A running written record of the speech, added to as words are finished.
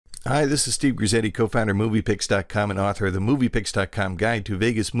Hi, this is Steve Grizzetti, co-founder of MoviePix.com and author of the MoviePix.com Guide to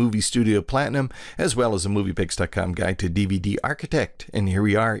Vegas Movie Studio Platinum, as well as the MoviePix.com Guide to DVD Architect. And here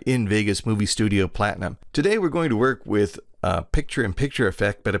we are in Vegas Movie Studio Platinum. Today we're going to work with a picture-in-picture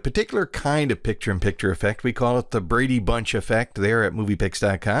effect, but a particular kind of picture-in-picture effect. We call it the Brady Bunch effect there at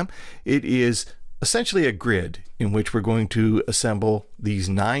MoviePix.com. It is essentially a grid in which we're going to assemble these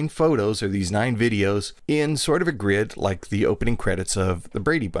 9 photos or these 9 videos in sort of a grid like the opening credits of the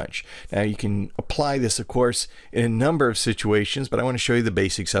Brady Bunch. Now you can apply this, of course, in a number of situations, but I want to show you the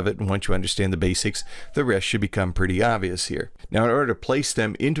basics of it, and once you understand the basics, the rest should become pretty obvious here. Now, in order to place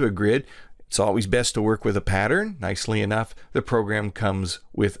them into a grid, it's always best to work with a pattern. Nicely enough, the program comes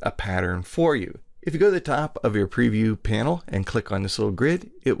with a pattern for you. If you go to the top of your preview panel and click on this little grid,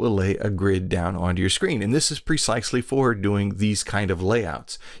 it will lay a grid down onto your screen. And this is precisely for doing these kind of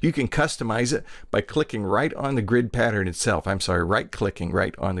layouts. You can customize it by clicking right on the grid pattern itself. Right-clicking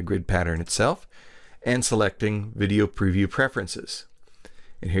right on the grid pattern itself and selecting Video Preview Preferences.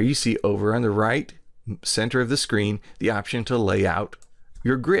 And here you see over on the right center of the screen the option to lay out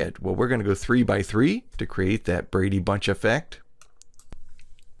your grid. Well, we're going to go 3 by 3 to create that Brady Bunch effect.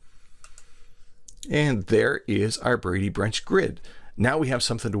 And there is our Brady Bunch grid. Now we have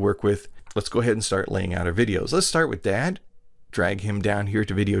something to work with. Let's go ahead and start laying out our videos. Let's start with Dad. Drag him down here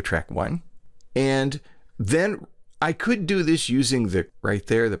to video track 1. And then I could do this using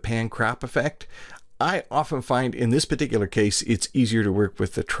the pan crop effect. I often find in this particular case, it's easier to work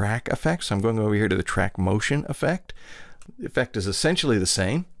with the track effect. So I'm going over here to the track motion effect. The effect is essentially the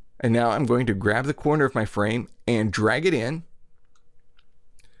same. And now I'm going to grab the corner of my frame and drag it in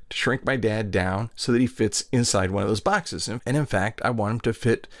to shrink my dad down so that he fits inside one of those boxes. And in fact, I want him to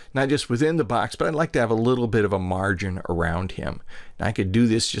fit not just within the box, but I'd like to have a little bit of a margin around him. Now, I could do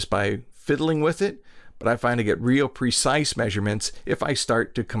this just by fiddling with it, but I find I get real precise measurements if I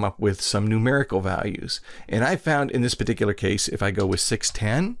start to come up with some numerical values. And I found in this particular case, if I go with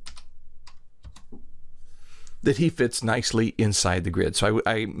 610, that he fits nicely inside the grid. So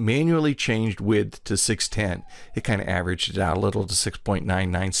I manually changed width to 610. It kind of averaged it out a little to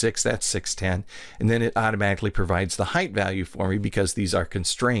 6.996. That's 610. And then it automatically provides the height value for me because these are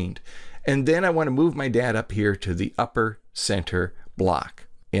constrained. And then I want to move my dad up here to the upper center block.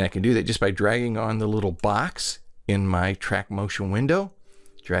 And I can do that just by dragging on the little box in my track motion window,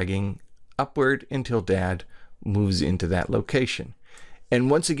 dragging upward until Dad moves into that location. And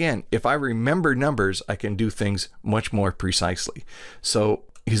once again, if I remember numbers, I can do things much more precisely. So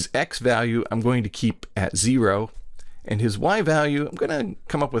his X value, I'm going to keep at 0. And his Y value, I'm going to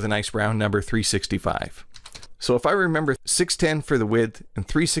come up with a nice round number, 365. So if I remember 610 for the width and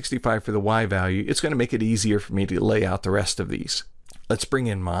 365 for the Y value, it's going to make it easier for me to lay out the rest of these. Let's bring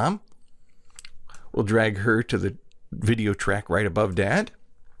in Mom. We'll drag her to the video track right above Dad.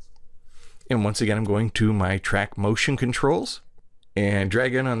 And once again, I'm going to my track motion controls and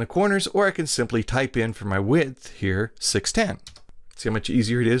drag in on the corners, or I can simply type in for my width here 610. See how much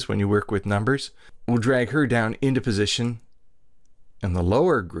easier it is when you work with numbers? We'll drag her down into position in the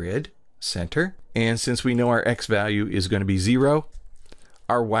lower grid center, and since we know our X value is going to be 0,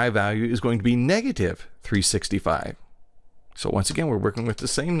 our Y value is going to be negative 365. So once again, we're working with the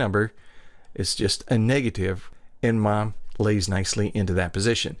same number. It's just a negative, and Mom lays nicely into that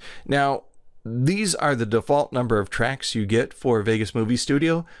position. Now, these are the default number of tracks you get for Vegas Movie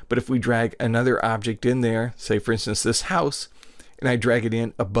Studio, but if we drag another object in there, say for instance this house, and I drag it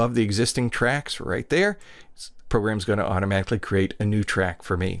in above the existing tracks right there, the program's going to automatically create a new track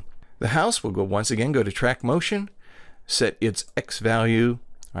for me. The house will go once again, go to track motion, set its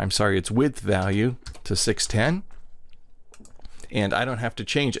its width value to 610, and I don't have to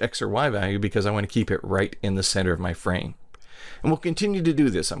change X or Y value because I want to keep it right in the center of my frame. And we'll continue to do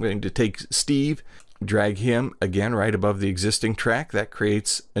this. I'm going to take Steve, drag him again right above the existing track. That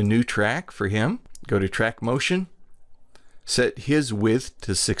creates a new track for him. Go to track motion, set his width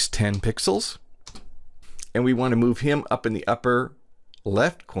to 610 pixels. And we want to move him up in the upper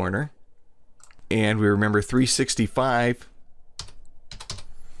left corner. And we remember 365.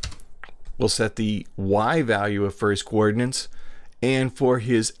 We'll set the Y value for his coordinates. And for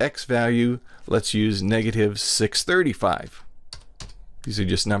his X value, let's use negative 635. These are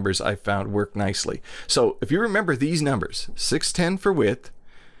just numbers I found work nicely. So if you remember these numbers, 610 for width,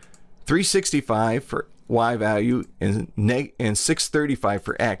 365 for Y value, and 635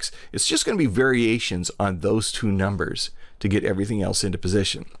 for X, it's just going to be variations on those two numbers to get everything else into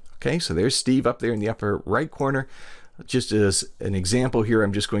position. Okay, so there's Steve up there in the upper right corner. Just as an example here,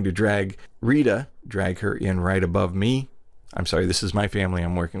 I'm just going to drag Rita, drag her in right above me. I'm sorry, this is my family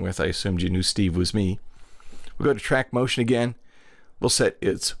I'm working with. I assumed you knew Steve was me. We'll go to track motion again. we'll set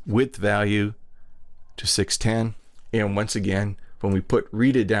its width value to 610. And once again, when we put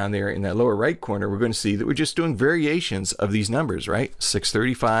Rita down there in that lower right corner, we're going to see that we're just doing variations of these numbers, right?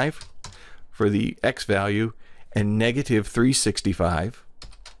 635 for the X value and negative 365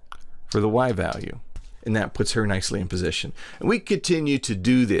 for the Y value. And that puts her nicely in position. And we continue to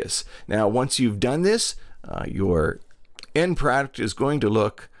do this. Now, once you've done this, your end product is going to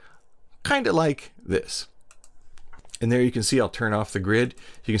look kind of like this. And there you can see, I'll turn off the grid.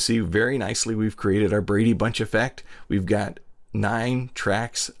 You can see very nicely we've created our Brady Bunch effect. We've got 9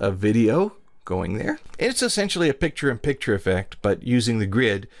 tracks of video going there. It's essentially a picture-in-picture effect, but using the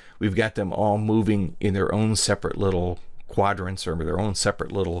grid, we've got them all moving in their own separate little quadrants or their own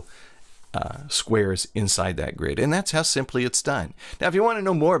separate little squares inside that grid. And that's how simply it's done. Now, if you want to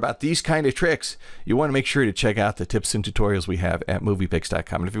know more about these kind of tricks, you want to make sure to check out the tips and tutorials we have at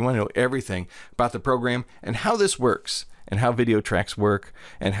moviepix.com. And if you want to know everything about the program and how this works and how video tracks work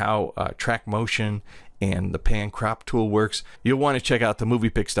and how track motion and the pan crop tool works, you'll want to check out the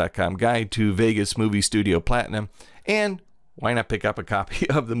moviepix.com guide to Vegas Movie Studio Platinum. And why not pick up a copy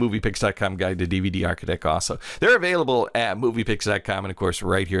of the moviepix.com guide to DVD Architect also? They're available at moviepix.com and, of course,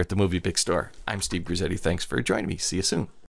 right here at the MoviePix store. I'm Steve Grizzetti. Thanks for joining me. See you soon.